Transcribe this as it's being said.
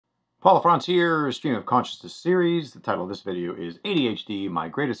Paul Lafrance here, Stream of Consciousness series. The title of this video is ADHD, My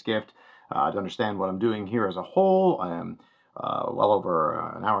Greatest Gift. To understand what I'm doing here as a whole, I am well over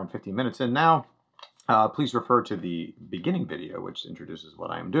an hour and 15 minutes in now. Please refer to the beginning video, which introduces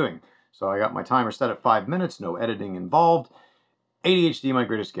what I am doing. So I got my timer set at 5 minutes, no editing involved. ADHD, My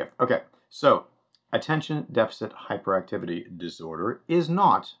Greatest Gift. Okay, so attention deficit hyperactivity disorder is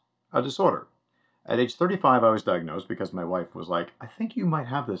not a disorder. At age 35, I was diagnosed because my wife was like, I think you might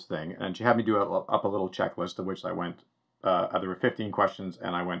have this thing. And she had me do up a little checklist of which I went, there were 15 questions,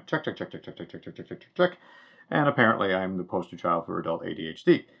 and I went check, check, check, check, check, check, check, check, check, check, check, check. And apparently I'm the poster child for adult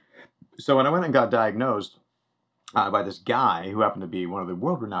ADHD. So when I went and got diagnosed by this guy who happened to be one of the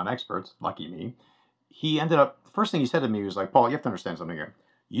world-renowned experts, lucky me, he ended up, the first thing he said to me was like, Paul, you have to understand something here.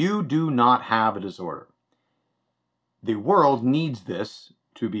 You do not have a disorder. The world needs this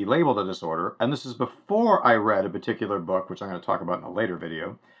to be labeled a disorder, and this is before I read a particular book, which I'm going to talk about in a later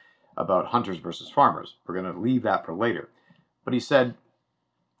video, about hunters versus farmers. We're going to leave that for later. But he said,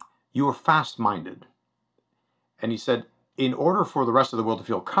 you are fast-minded. And he said, in order for the rest of the world to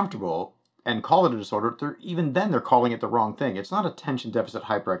feel comfortable and call it a disorder, even then they're calling it the wrong thing. It's not attention deficit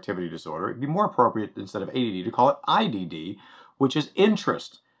hyperactivity disorder. It'd be more appropriate, instead of ADD, to call it IDD, which is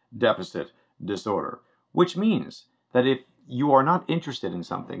interest deficit disorder, which means that if you are not interested in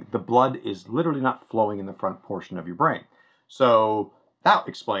something, the blood is literally not flowing in the front portion of your brain. So that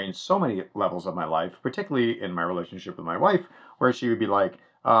explains so many levels of my life, particularly in my relationship with my wife, where she would be like,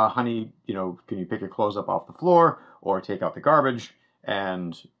 honey, can you pick your clothes up off the floor or take out the garbage?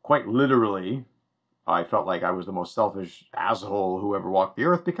 And quite literally, I felt like I was the most selfish asshole who ever walked the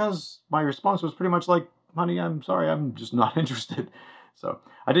earth, because my response was pretty much like, honey, I'm sorry, I'm just not interested. So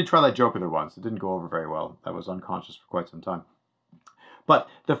I did try that joke with her once. It didn't go over very well. I was unconscious for quite some time. But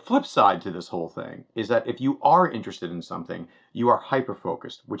the flip side to this whole thing is that if you are interested in something, you are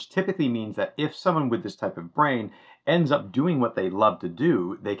hyper-focused, which typically means that if someone with this type of brain ends up doing what they love to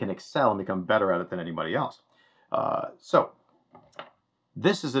do, they can excel and become better at it than anybody else. So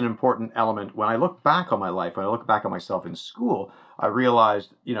this is an important element. When I look back on my life, when I look back on myself in school, I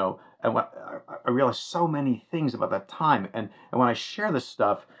realized, I realized so many things about that time. And when I share this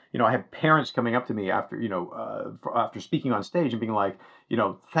stuff, I have parents coming up to me after, after speaking on stage and being like,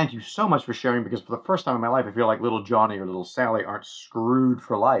 thank you so much for sharing, because for the first time in my life, I feel like little Johnny or little Sally aren't screwed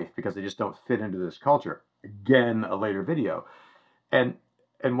for life because they just don't fit into this culture. Again, a later video. And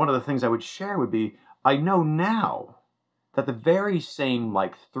one of the things I would share would be, I know now that the very same,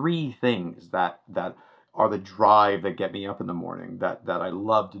 like, 3 things that are the drive that get me up in the morning, that I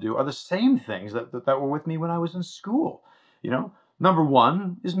love to do, are the same things that were with me when I was in school. Number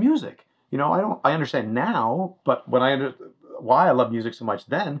 1 is music. I understand now, but why I love music so much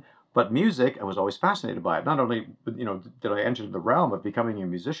then, but music, I was always fascinated by it. Not only, did I enter the realm of becoming a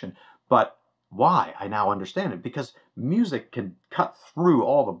musician, but why I now understand it, because music can cut through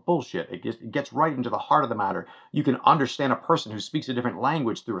all the bullshit. It gets right into the heart of the matter. You can understand a person who speaks a different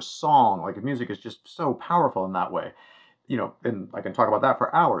language through a song. Like, music is just so powerful in that way. And I can talk about that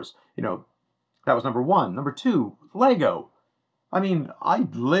for hours. That was number 1. Number 2, Lego. I mean, I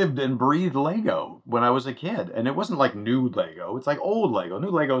lived and breathed Lego when I was a kid, and it wasn't like new Lego. It's like old Lego. New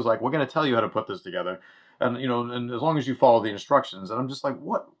Lego is like, we're going to tell you how to put this together, and and as long as you follow the instructions. And I'm just like,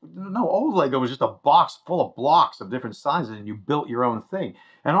 what? No, old Lego was just a box full of blocks of different sizes, and you built your own thing.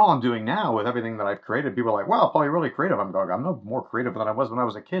 And all I'm doing now with everything that I've created, people are like, wow, Paul, you're really creative. I'm going, I'm no more creative than I was when I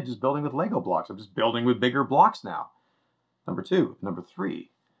was a kid, just building with Lego blocks. I'm just building with bigger blocks now. Number 2. Number 3,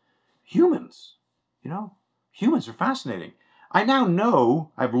 humans. Humans are fascinating. I now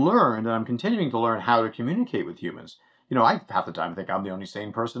know, I've learned, and I'm continuing to learn how to communicate with humans. I half the time think I'm the only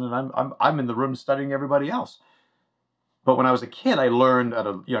sane person, and I'm in the room studying everybody else. But when I was a kid, I learned at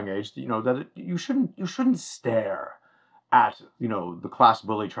a young age, that you shouldn't stare at, the class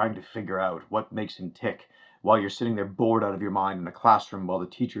bully trying to figure out what makes him tick while you're sitting there bored out of your mind in a classroom while the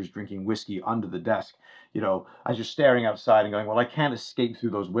teacher's drinking whiskey under the desk. As you're staring outside and going, well, I can't escape through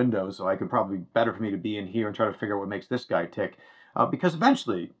those windows, so I could probably better for me to be in here and try to figure out what makes this guy tick. Because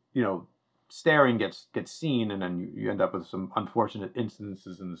eventually, staring gets seen, and then you end up with some unfortunate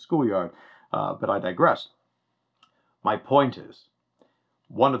incidences in the schoolyard. But I digress. My point is,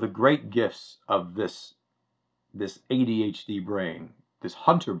 one of the great gifts of this ADHD brain, this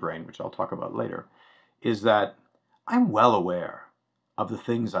hunter brain, which I'll talk about later, is that I'm well aware of the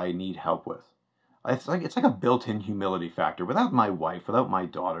things I need help with. It's like a built-in humility factor. Without my wife, without my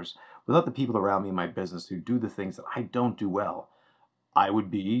daughters, without the people around me in my business who do the things that I don't do well, I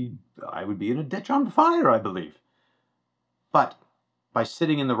would be in a ditch on fire, I believe. But by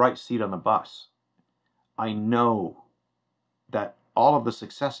sitting in the right seat on the bus, I know that all of the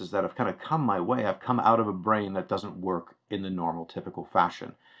successes that have kind of come my way have come out of a brain that doesn't work in the normal, typical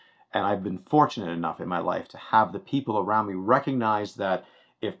fashion. And I've been fortunate enough in my life to have the people around me recognize that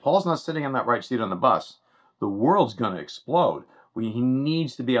if Paul's not sitting on that right seat on the bus, the world's going to explode. He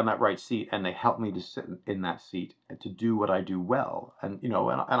needs to be on that right seat, and they help me to sit in that seat and to do what I do well. And, you know,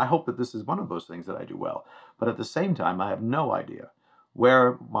 and I hope that this is one of those things that I do well. But at the same time, I have no idea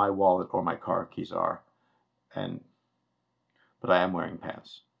where my wallet or my car keys are. But I am wearing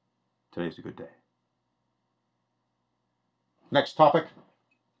pants. Today's a good day. Next topic.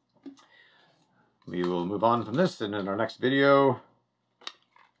 We will move on from this, and in our next video,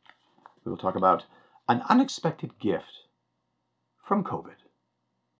 we will talk about an unexpected gift from COVID.